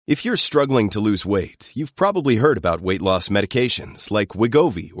If you're struggling to lose weight, you've probably heard about weight loss medications like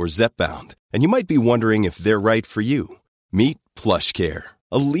Wegovy or Zepbound, and you might be wondering if they're right for you. Meet PlushCare,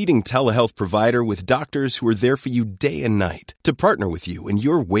 a leading telehealth provider with doctors who are there for you day and night to partner with you in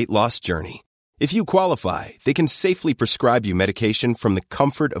your weight loss journey. If you qualify, they can safely prescribe you medication from the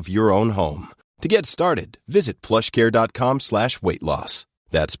comfort of your own home. To get started, visit plushcare.com/weight-loss.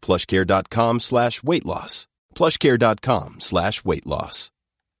 That's plushcare.com/weight-loss. plushcare.com/weight-loss.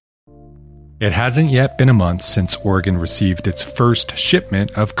 It hasn't yet been a month since Oregon received its first shipment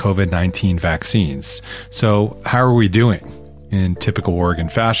of COVID-19 vaccines. So how are we doing? In typical Oregon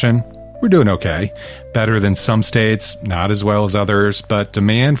fashion, we're doing okay. Better than some states, not as well as others, but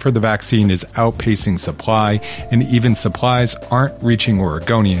demand for the vaccine is outpacing supply, and even supplies aren't reaching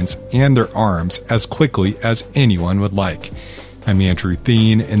Oregonians and their arms as quickly as anyone would like. I'm Andrew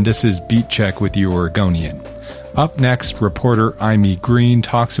Thien, and this is Beat Check with the Oregonian. Up next, reporter Amy Green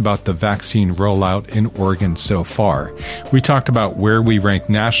talks about the vaccine rollout in Oregon so far. We talked about where we rank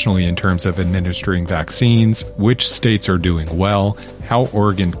nationally in terms of administering vaccines, which states are doing well, how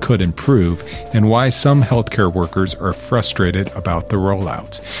Oregon could improve, and why some healthcare workers are frustrated about the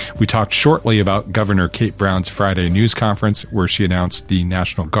rollout. We talked shortly about Governor Kate Brown's Friday news conference, where she announced the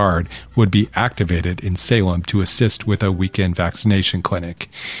National Guard would be activated in Salem to assist with a weekend vaccination clinic.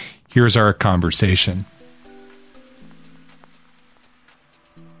 Here's our conversation.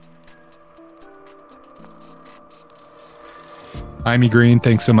 Amy Green,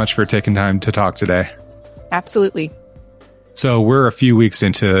 thanks so much for taking time to talk today. Absolutely. So we're a few weeks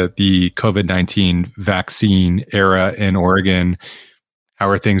into the COVID-19 vaccine era in Oregon. How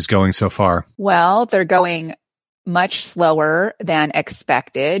are things going so far? Well, they're going much slower than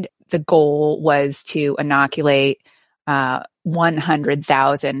expected. The goal was to inoculate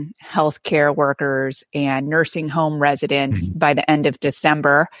 100,000 healthcare workers and nursing home residents by the end of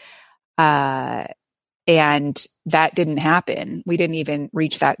December. And that didn't happen. We didn't even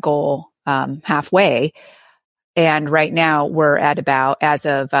reach that goal halfway. And right now we're at about, as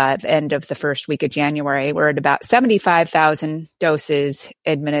of the end of the first week of January, we're at about 75,000 doses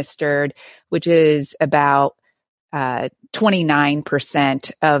administered, which is about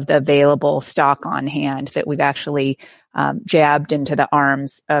 29% of the available stock on hand that we've actually jabbed into the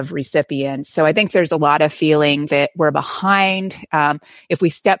arms of recipients. So I think there's a lot of feeling that we're behind. If we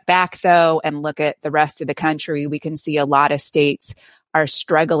step back, though, and look at the rest of the country, we can see a lot of states are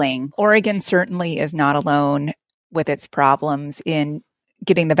struggling. Oregon certainly is not alone with its problems in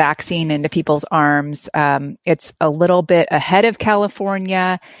getting the vaccine into people's arms. It's a little bit ahead of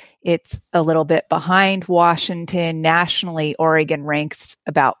California. It's a little bit behind Washington. Nationally, Oregon ranks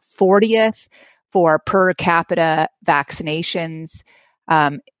about 40th for per capita vaccinations.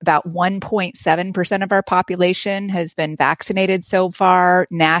 About 1.7% of our population has been vaccinated so far.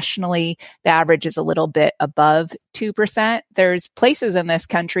 Nationally, the average is a little bit above 2%. There's places in this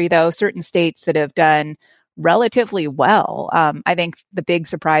country, though, certain states that have done relatively well. I think the big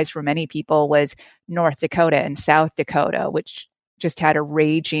surprise for many people was North Dakota and South Dakota, which just had a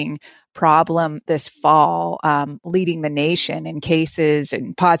raging problem this fall, leading the nation in cases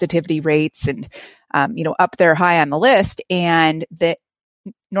and positivity rates and, up there high on the list. And the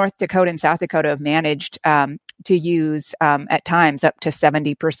North Dakota and South Dakota have managed to use at times up to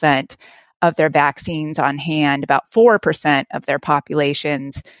 70% of their vaccines on hand. About 4% of their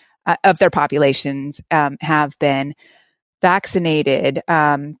populations have been vaccinated.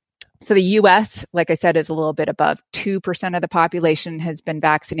 So the U.S., like I said, is a little bit above 2% of the population has been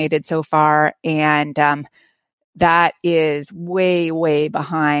vaccinated so far. And that is way, way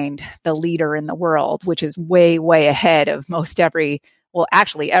behind the leader in the world, which is way, way ahead of every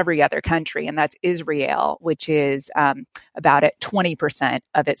other country. And that's Israel, which is about at 20%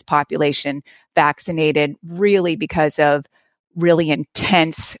 of its population vaccinated, really because of really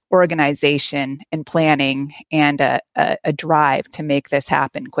intense organization and planning and a drive to make this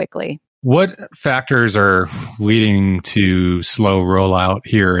happen quickly. What factors are leading to slow rollout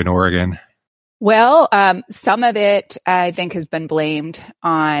here in Oregon? Well, some of it, I think, has been blamed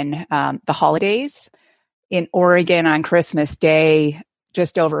on the holidays. In Oregon on Christmas Day,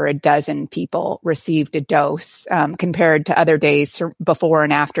 just over a dozen people received a dose compared to other days before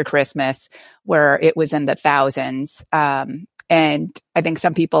and after Christmas, where it was in the thousands. And I think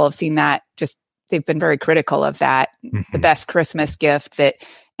some people have seen that, they've been very critical of that. Mm-hmm. The best Christmas gift that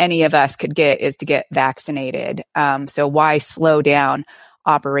any of us could get is to get vaccinated. So why slow down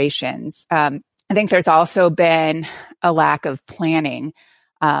operations? I think there's also been a lack of planning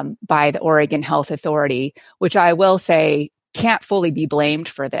by the Oregon Health Authority, which I will say can't fully be blamed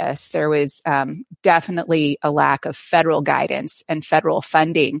for this. There was definitely a lack of federal guidance and federal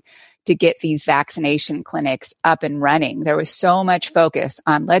funding to get these vaccination clinics up and running. There was so much focus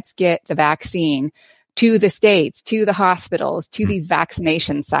on let's get the vaccine to the states, to the hospitals, to these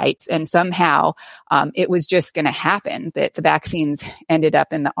vaccination sites. And somehow it was just going to happen that the vaccines ended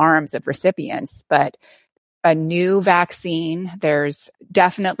up in the arms of recipients. But a new vaccine, there's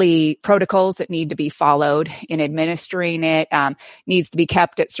definitely protocols that need to be followed in administering it, needs to be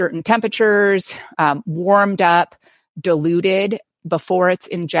kept at certain temperatures, warmed up, diluted before it's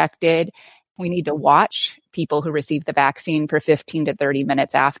injected. We need to watch people who receive the vaccine for 15 to 30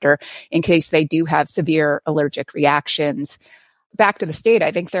 minutes after in case they do have severe allergic reactions. Back to the state,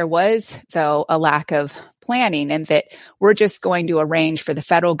 I think there was, though, a lack of planning, and that we're just going to arrange for the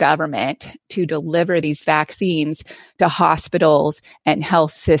federal government to deliver these vaccines to hospitals and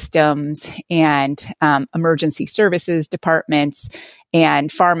health systems and emergency services departments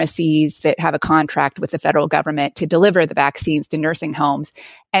and pharmacies that have a contract with the federal government to deliver the vaccines to nursing homes.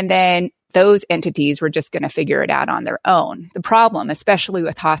 And then those entities were just going to figure it out on their own. The problem, especially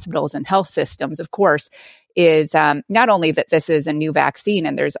with hospitals and health systems, of course, is not only that this is a new vaccine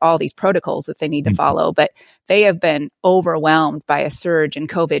and there's all these protocols that they need to follow, but they have been overwhelmed by a surge in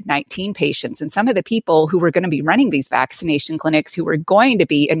COVID-19 patients. And some of the people who were going to be running these vaccination clinics, who were going to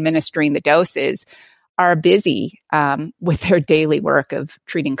be administering the doses, are busy with their daily work of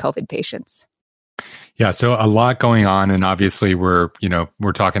treating COVID patients. Yeah, so a lot going on, and obviously we're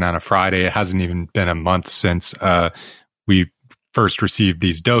talking on a Friday. It hasn't even been a month since we first received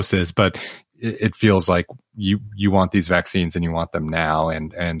these doses, but it feels like you want these vaccines and you want them now,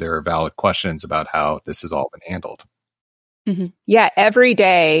 and there are valid questions about how this has all been handled. Mm-hmm. Yeah, every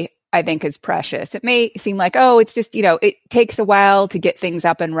day I think is precious. It may seem like, oh, it's just, it takes a while to get things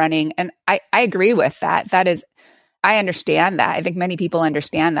up and running. And I agree with that. I understand that. I think many people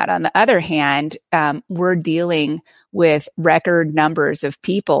understand that. On the other hand, we're dealing with record numbers of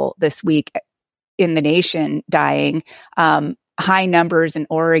people this week in the nation dying, high numbers in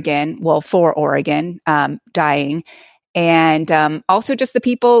Oregon, for Oregon, dying. And also just the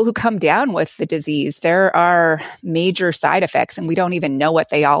people who come down with the disease. There are major side effects, and we don't even know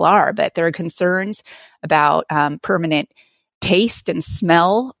what they all are, but there are concerns about permanent taste and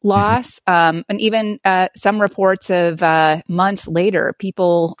smell loss, and even some reports of months later,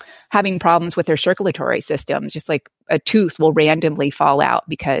 people having problems with their circulatory systems, just like a tooth will randomly fall out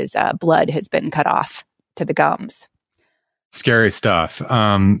because blood has been cut off to the gums. Scary stuff.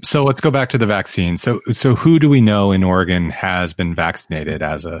 So let's go back to the vaccine. So who do we know in Oregon has been vaccinated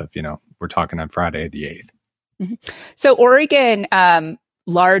as of, we're talking on Friday the 8th? Mm-hmm. So Oregon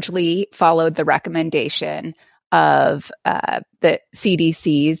largely followed the recommendation of the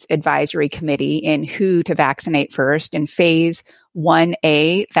CDC's advisory committee in who to vaccinate first. In phase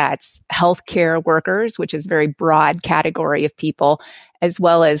 1A, that's healthcare workers, which is a very broad category of people, as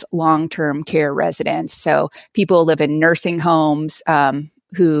well as long-term care residents. So people who live in nursing homes,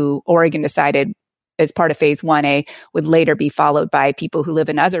 who Oregon decided as part of phase 1A would later be followed by people who live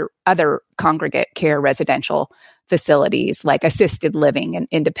in other congregate care residential facilities like assisted living and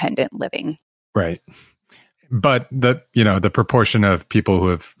independent living. Right. But the proportion of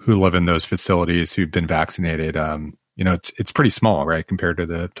people who live in those facilities who've been vaccinated, it's pretty small, right, compared to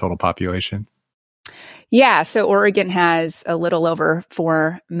the total population. Yeah, so Oregon has a little over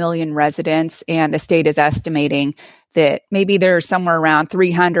 4 million residents, and the state is estimating that maybe there's somewhere around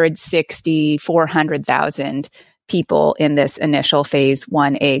 400,000 people in this initial phase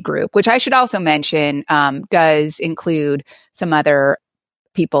 1A group, which I should also mention does include some other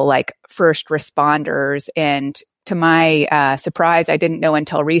people like first responders. And to my surprise, I didn't know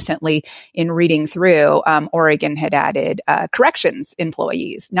until recently in reading through, Oregon had added corrections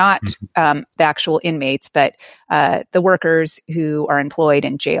employees, not the actual inmates, but the workers who are employed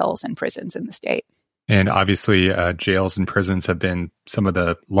in jails and prisons in the state. And obviously, jails and prisons have been some of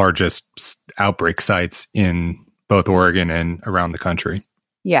the largest outbreak sites in both Oregon and around the country.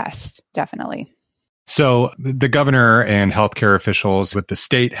 Yes, definitely. So the governor and healthcare officials with the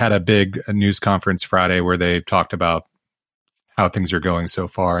state had a big news conference Friday where they talked about how things are going so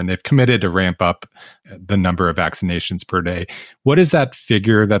far, and they've committed to ramp up the number of vaccinations per day. What is that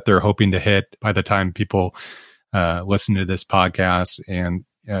figure that they're hoping to hit by the time people listen to this podcast? And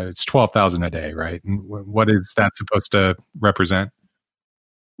it's 12,000 a day, right? And what is that supposed to represent?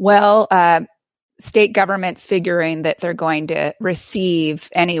 Well, state government's figuring that they're going to receive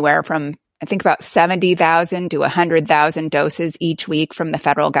anywhere from I think about 70,000 to 100,000 doses each week from the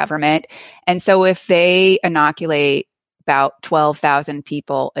federal government. And so if they inoculate about 12,000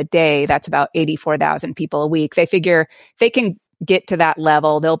 people a day. That's about 84,000 people a week. They figure if they can get to that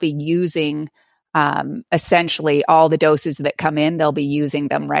level, they'll be using essentially all the doses that come in, they'll be using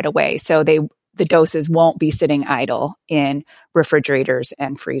them right away. So the doses won't be sitting idle in refrigerators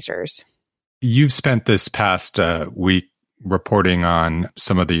and freezers. You've spent this past week reporting on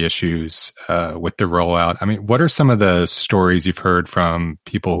some of the issues with the rollout. I mean, what are some of the stories you've heard from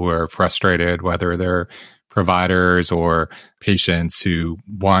people who are frustrated, whether they're providers or patients who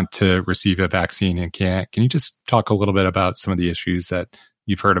want to receive a vaccine and can't? Can you just talk a little bit about some of the issues that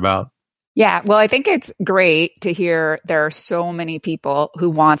you've heard about? Yeah, well, I think it's great to hear there are so many people who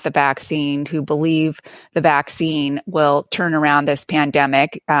want the vaccine, who believe the vaccine will turn around this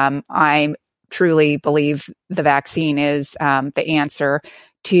pandemic. I truly believe the vaccine is the answer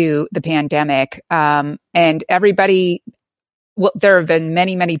to the pandemic. And everybody, well, there have been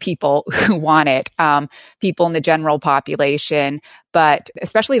many, many people who want it, people in the general population, but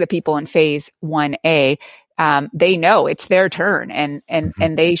especially the people in phase 1A. They know it's their turn and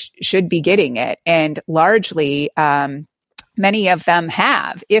they should be getting it. And largely, many of them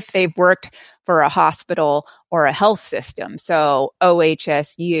have, if they've worked for a hospital or a health system. So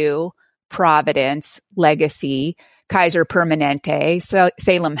OHSU, Providence, Legacy, Kaiser Permanente,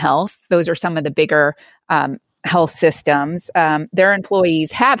 Salem Health. Those are some of the bigger health systems. Their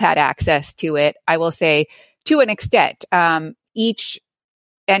employees have had access to it, I will say, to an extent. Each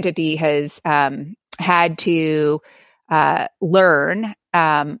entity has had to learn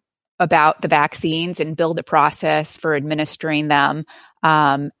about the vaccines and build a process for administering them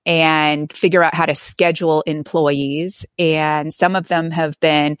and figure out how to schedule employees. And some of them have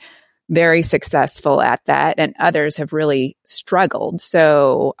been very successful at that, and others have really struggled.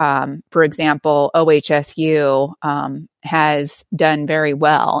 So, for example, OHSU has done very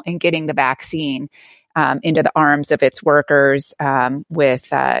well in getting the vaccine into the arms of its workers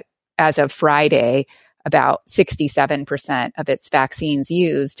with as of Friday, about 67% of its vaccines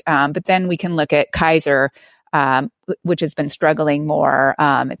used. But then we can look at Kaiser, which has been struggling more.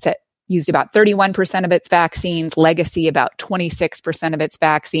 It's used about 31% of its vaccines, Legacy about 26% of its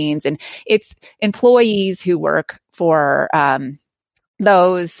vaccines. And it's employees who work for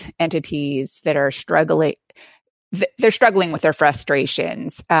those entities that are struggling. They're struggling with their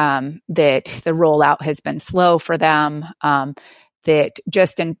frustrations, that the rollout has been slow for them, that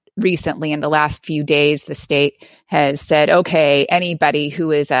just recently in the last few days, the state has said, okay, anybody who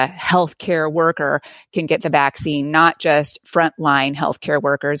is a healthcare worker can get the vaccine, not just frontline healthcare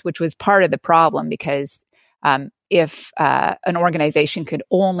workers, which was part of the problem because if an organization could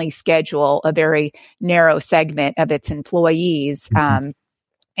only schedule a very narrow segment of its employees,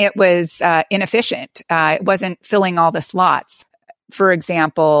 it was inefficient. It wasn't filling all the slots. For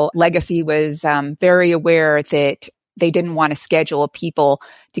example, Legacy was very aware that they didn't want to schedule people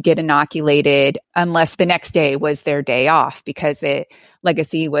to get inoculated unless the next day was their day off because the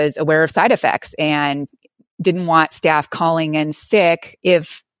Legacy was aware of side effects and didn't want staff calling in sick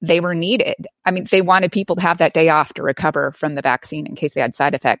if they were needed. I mean, they wanted people to have that day off to recover from the vaccine in case they had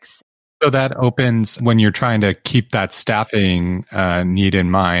side effects. So that opens, when you're trying to keep that staffing need in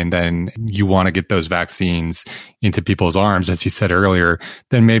mind, then you want to get those vaccines into people's arms, as you said earlier,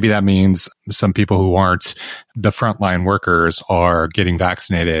 then maybe that means some people who aren't the frontline workers are getting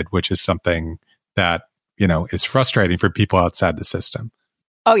vaccinated, which is something that, you know, is frustrating for people outside the system.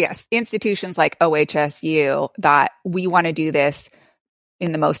 Oh, yes. Institutions like OHSU thought we want to do this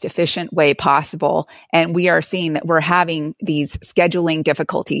in the most efficient way possible. And we are seeing that we're having these scheduling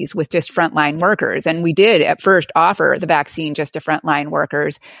difficulties with just frontline workers. And we did at first offer the vaccine just to frontline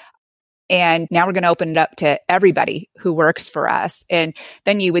workers. And now we're going to open it up to everybody who works for us. And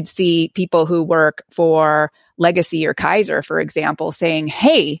then you would see people who work for Legacy or Kaiser, for example, saying,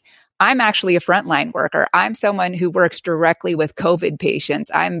 hey, I'm actually a frontline worker. I'm someone who works directly with COVID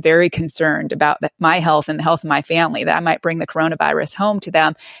patients. I'm very concerned about my health and the health of my family, that I might bring the coronavirus home to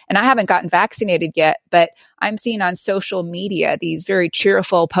them. And I haven't gotten vaccinated yet, but I'm seeing on social media these very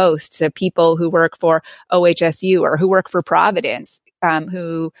cheerful posts of people who work for OHSU or who work for Providence,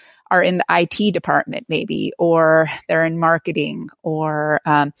 who are in the IT department maybe, or they're in marketing, or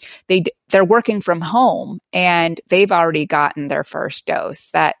they're working from home and they've already gotten their first dose.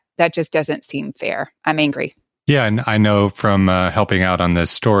 That just doesn't seem fair. I'm angry. Yeah, and I know from helping out on this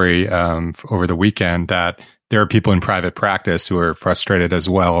story over the weekend that there are people in private practice who are frustrated as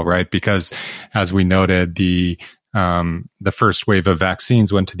well, right? Because as we noted, the first wave of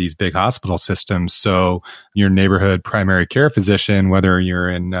vaccines went to these big hospital systems. So your neighborhood primary care physician, whether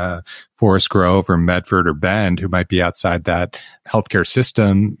you're in Forest Grove or Medford or Bend, who might be outside that healthcare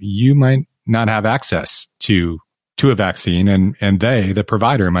system, you might not have access to to a vaccine, and they, the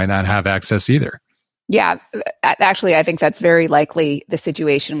provider, might not have access either. Yeah, actually, I think that's very likely the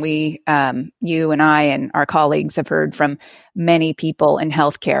situation. We, you and I and our colleagues have heard from many people in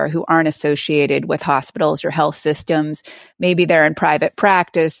healthcare who aren't associated with hospitals or health systems. Maybe they're in private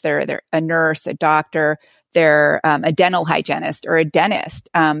practice, they're a nurse, a doctor, they're a dental hygienist or a dentist.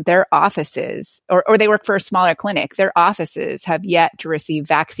 Their offices, or they work for a smaller clinic, their offices have yet to receive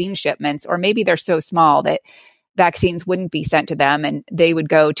vaccine shipments, or maybe they're so small that vaccines wouldn't be sent to them and they would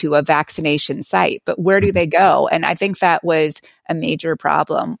go to a vaccination site. But where do they go? And I think that was a major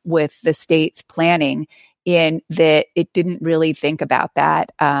problem with the state's planning, in that it didn't really think about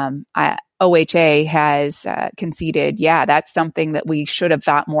that. OHA has conceded, that's something that we should have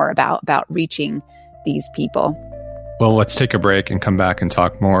thought more about reaching these people. Well, let's take a break and come back and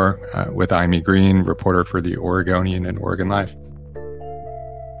talk more with Amy Green, reporter for the Oregonian and Oregon Life.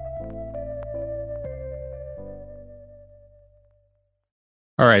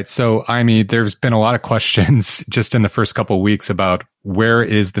 All right. So, Amy, there's been a lot of questions just in the first couple of weeks about where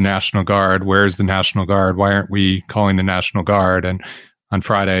is the National Guard? Where is the National Guard? Why aren't we calling the National Guard? And on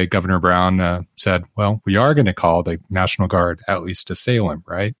Friday, Governor Brown said, well, we are going to call the National Guard, at least to Salem,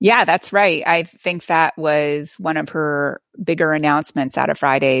 right? Yeah, that's right. I think that was one of her bigger announcements out of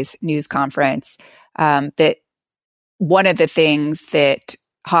Friday's news conference, that one of the things that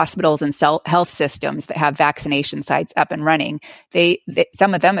hospitals and health systems that have vaccination sites up and running,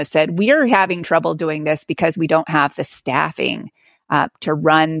 some of them have said, we are having trouble doing this because we don't have the staffing to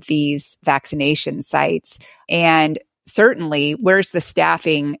run these vaccination sites. And certainly, where's the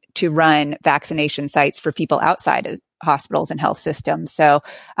staffing to run vaccination sites for people outside of hospitals and health systems? So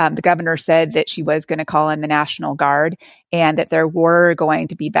the governor said that she was going to call in the National Guard, and that there were going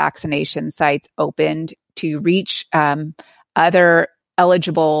to be vaccination sites opened to reach other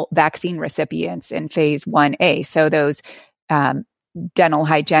eligible vaccine recipients in phase 1A. So those dental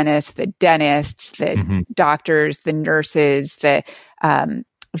hygienists, the dentists, the doctors, the nurses, the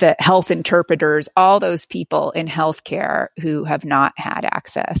health interpreters, all those people in healthcare who have not had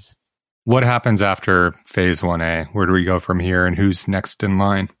access. What happens after phase 1A? Where do we go from here, and who's next in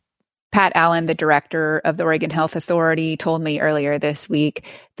line? Pat Allen, the director of the Oregon Health Authority, told me earlier this week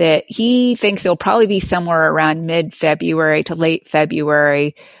that he thinks it'll probably be somewhere around mid-February to late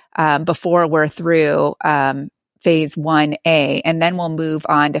February before we're through phase 1A. And then we'll move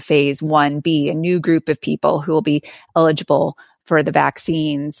on to phase 1B, a new group of people who will be eligible for the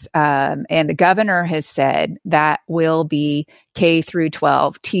vaccines. And the governor has said that will be K through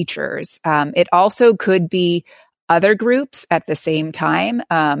 12 teachers. It also could be other groups at the same time.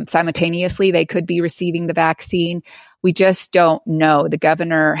 Simultaneously, they could be receiving the vaccine. We just don't know. The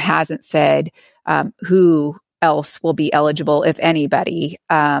governor hasn't said who else will be eligible, if anybody.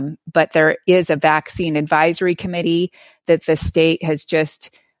 But there is a vaccine advisory committee that the state has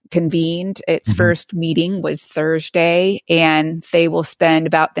just convened. Its first meeting was Thursday, and they will spend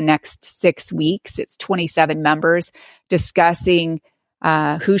about the next 6 weeks, it's 27 members, discussing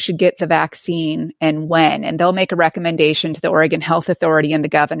who should get the vaccine and when. And they'll make a recommendation to the Oregon Health Authority and the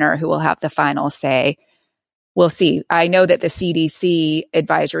governor, who will have the final say. We'll see. I know that the CDC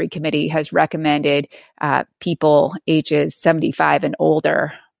advisory committee has recommended people ages 75 and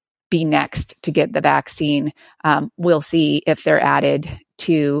older be next to get the vaccine. We'll see if they're added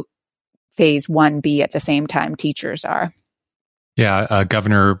to phase 1B at the same time teachers are. Yeah,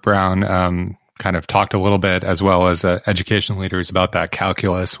 Governor Brown kind of talked a little bit, as well as education leaders, about that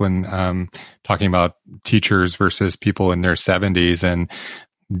calculus when talking about teachers versus people in their 70s, and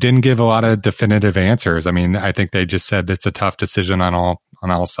didn't give a lot of definitive answers. I mean, I think they just said it's a tough decision on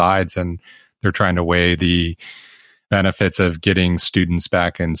all sides, and they're trying to weigh the benefits of getting students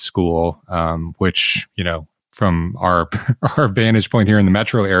back in school, which, from our vantage point here in the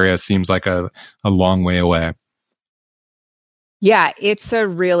metro area, seems like a long way away. Yeah, it's a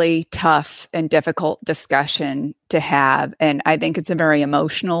really tough and difficult discussion to have. And I think it's a very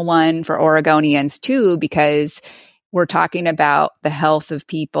emotional one for Oregonians too, because we're talking about the health of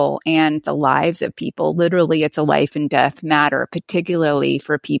people and the lives of people. Literally, it's a life and death matter, particularly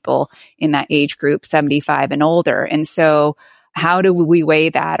for people in that age group, 75 and older. And so how do we weigh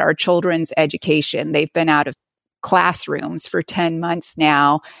that? Our children's education, they've been out of classrooms for 10 months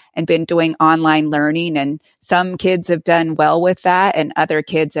now and been doing online learning. And some kids have done well with that, and other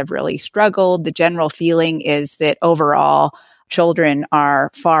kids have really struggled. The general feeling is that overall, children are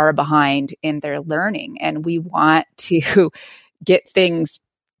far behind in their learning, and we want to get things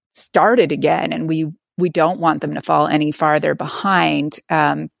started again, and we don't want them to fall any farther behind.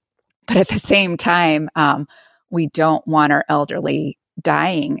 But at the same time, we don't want our elderly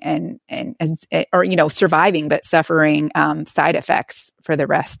dying and or, surviving, but suffering side effects for the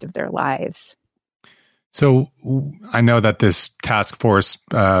rest of their lives. So I know that this task force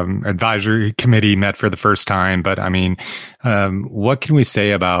advisory committee met for the first time, but I mean, what can we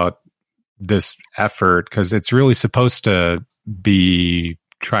say about this effort? Because it's really supposed to be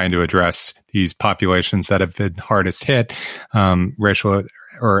trying to address these populations that have been hardest hit, racial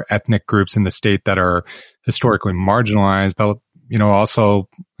or ethnic groups in the state that are historically marginalized, but also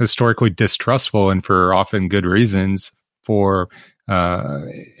historically distrustful, and for often good reasons, for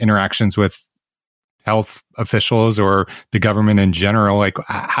interactions with health officials or the government in general. Like,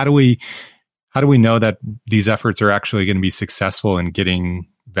 how do we know that these efforts are actually going to be successful in getting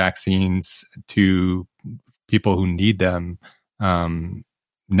vaccines to people who need them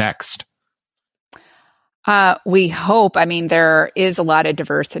next? We hope. I mean, there is a lot of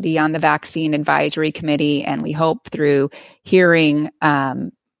diversity on the vaccine advisory committee, and we hope through hearing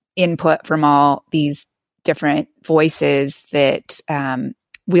input from all these different voices that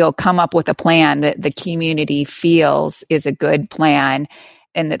we'll come up with a plan that the community feels is a good plan,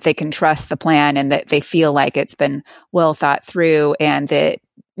 and that they can trust the plan, and that they feel like it's been well thought through, and that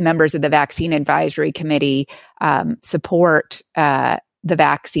members of the vaccine advisory committee support the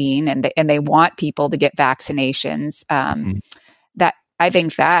vaccine, and they want people to get vaccinations. That I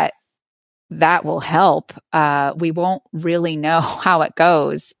think that will help. We won't really know how it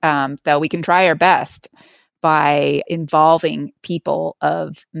goes, though we can try our best by involving people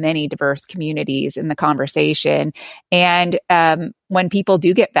of many diverse communities in the conversation. And when people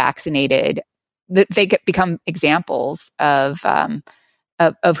do get vaccinated, they become examples of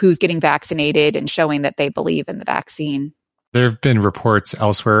who's getting vaccinated and showing that they believe in the vaccine. There have been reports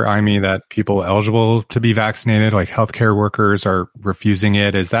elsewhere, that people eligible to be vaccinated, like healthcare workers, are refusing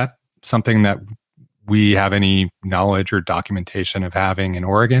it. Is that something that we have any knowledge or documentation of having in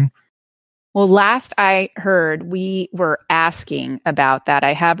Oregon? Well, last I heard, we were asking about that.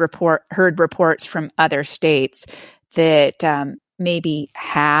 I have heard reports from other states that maybe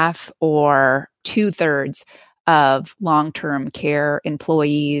half or 2/3 of long-term care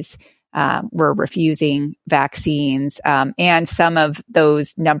employees were refusing vaccines. And some of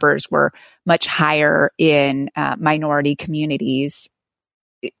those numbers were much higher in minority communities,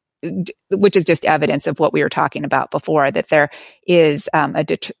 which is just evidence of what we were talking about before, that there is a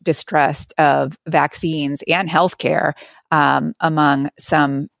distrust of vaccines and healthcare among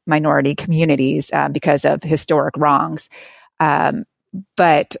some minority communities because of historic wrongs.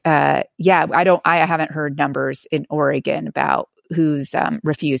 But I haven't heard numbers in Oregon about who's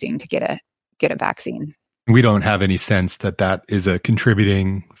refusing to get a vaccine. We don't have any sense that is a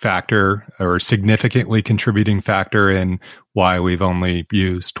contributing factor or significantly contributing factor in why we've only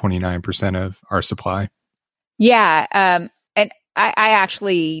used 29% of our supply. Yeah. And I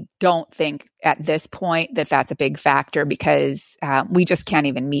actually don't think at this point that that's a big factor, because we just can't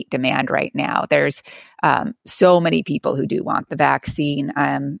even meet demand right now. There's so many people who do want the vaccine.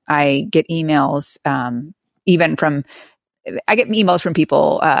 I get emails from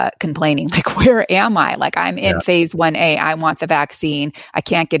people complaining, like, where am I? Like, I'm in phase 1A. I want the vaccine. I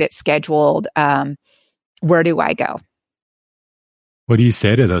can't get it scheduled. Where do I go? What do you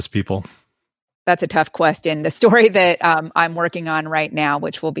say to those people? That's a tough question. The story that I'm working on right now,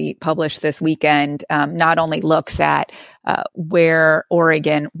 which will be published this weekend, not only looks at where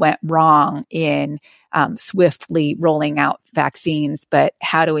Oregon went wrong in swiftly rolling out vaccines, but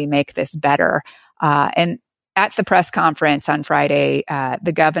how do we make this better? And at the press conference on Friday,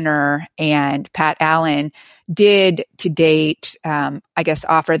 the governor and Pat Allen did to date,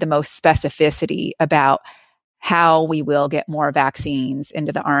 offer the most specificity about how we will get more vaccines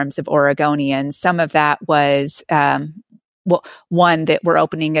into the arms of Oregonians. Some of that was, one, that we're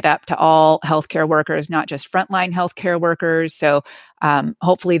opening it up to all healthcare workers, not just frontline healthcare workers. So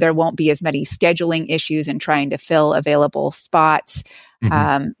hopefully there won't be as many scheduling issues in trying to fill available spots.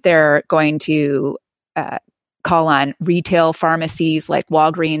 Mm-hmm. They're going to call on retail pharmacies like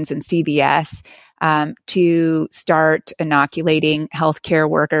Walgreens and CVS to start inoculating healthcare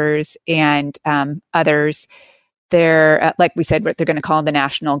workers and others. They're, like we said, they're going to call the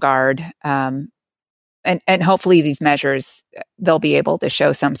National Guard. And hopefully these measures, they'll be able to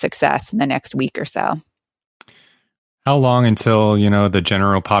show some success in the next week or so. How long until, the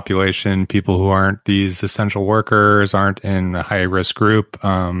general population, people who aren't these essential workers, aren't in a high risk group,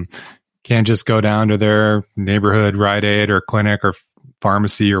 can just go down to their neighborhood Rite Aid or clinic or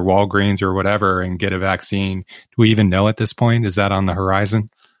pharmacy or Walgreens or whatever and get a vaccine? Do we even know at this point? Is that on the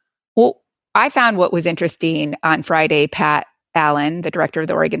horizon? Well, I found what was interesting on Friday. Pat Allen, the director of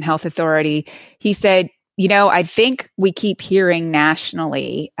the Oregon Health Authority, he said, I think we keep hearing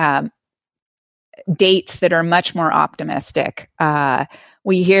nationally dates that are much more optimistic.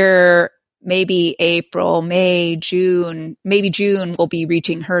 We hear maybe April, May, June, maybe June will be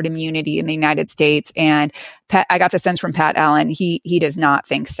reaching herd immunity in the United States. And I got the sense from Pat Allen, he does not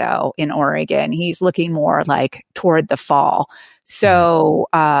think so in Oregon. He's looking more like toward the fall. So,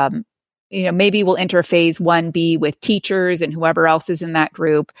 maybe we'll enter phase 1B with teachers and whoever else is in that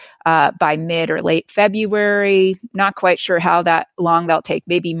group by mid or late February. Not quite sure how long that'll take.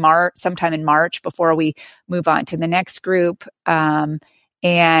 Maybe sometime in March before we move on to the next group.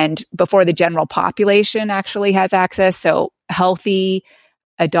 And before the general population actually has access. So healthy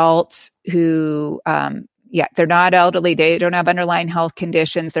adults who, they're not elderly. They don't have underlying health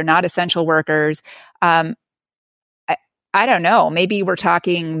conditions. They're not essential workers. I don't know, maybe we're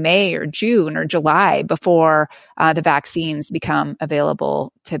talking May or June or July before the vaccines become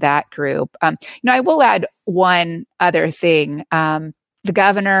available to that group. I will add one other thing. The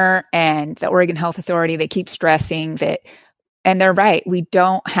governor and the Oregon Health Authority, they keep stressing that, and they're right, we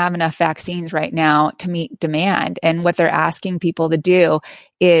don't have enough vaccines right now to meet demand. And what they're asking people to do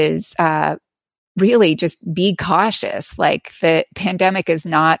is really just be cautious. Like, the pandemic is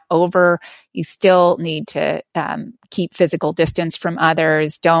not over. You still need to keep physical distance from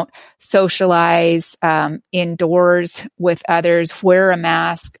others. Don't socialize indoors with others. Wear a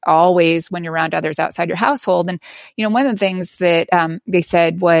mask always when you're around others outside your household. And, one of the things that they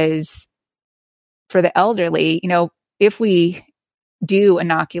said was for the elderly, if we do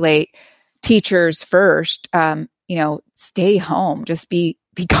inoculate teachers first, stay home, just be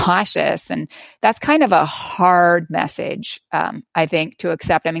cautious. And that's kind of a hard message, I think, to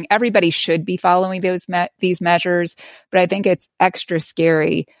accept. I mean, everybody should be following these measures, but I think it's extra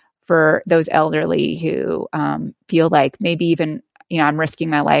scary for those elderly who feel like maybe even, I'm risking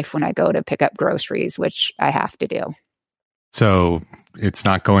my life when I go to pick up groceries, which I have to do. So it's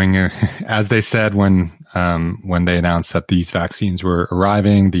not going as they said when they announced that these vaccines were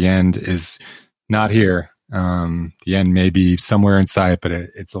arriving. The end is not here. The end may be somewhere in sight, but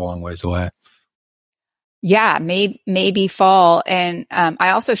it's a long ways away. Yeah, maybe fall. And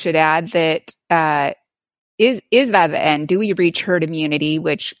I also should add that is that the end? Do we reach herd immunity,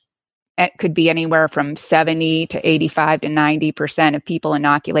 which it could be anywhere from 70 to 85 to 90% of people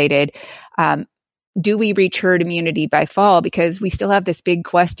inoculated? Do we reach herd immunity by fall? Because we still have this big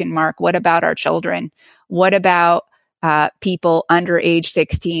question mark. What about our children? What about people under age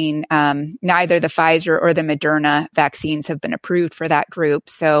 16? Neither the Pfizer or the Moderna vaccines have been approved for that group.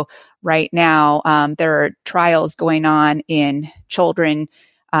 So right now, there are trials going on in children,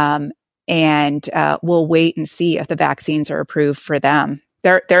 and we'll wait and see if the vaccines are approved for them.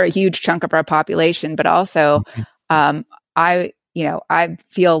 They're a huge chunk of our population, but also, I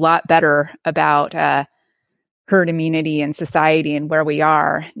feel a lot better about herd immunity in society and where we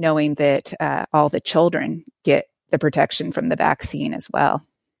are, knowing that all the children get the protection from the vaccine as well.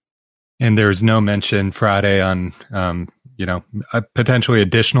 And there's no mention Friday on, potentially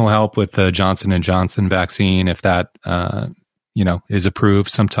additional help with the Johnson & Johnson vaccine, if that, is approved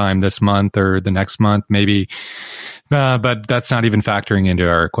sometime this month or the next month, maybe. But that's not even factoring into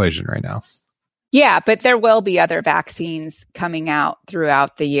our equation right now. Yeah, but there will be other vaccines coming out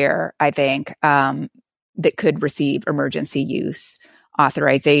throughout the year, I think, that could receive emergency use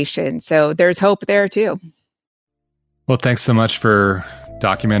authorization. So there's hope there too. Well, thanks so much for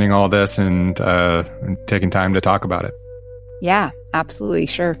documenting all this and taking time to talk about it. Yeah, absolutely.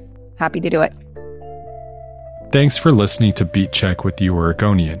 Sure. Happy to do it. Thanks for listening to Beat Check with the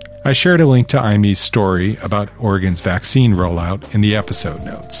Oregonian. I shared a link to Imie's story about Oregon's vaccine rollout in the episode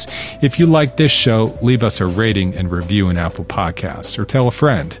notes. If you like this show, leave us a rating and review in Apple Podcasts or tell a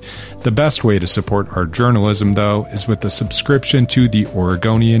friend. The best way to support our journalism, though, is with a subscription to the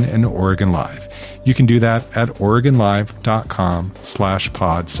Oregonian and Oregon Live. You can do that at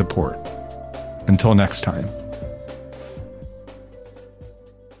OregonLive.com/pod support. Until next time.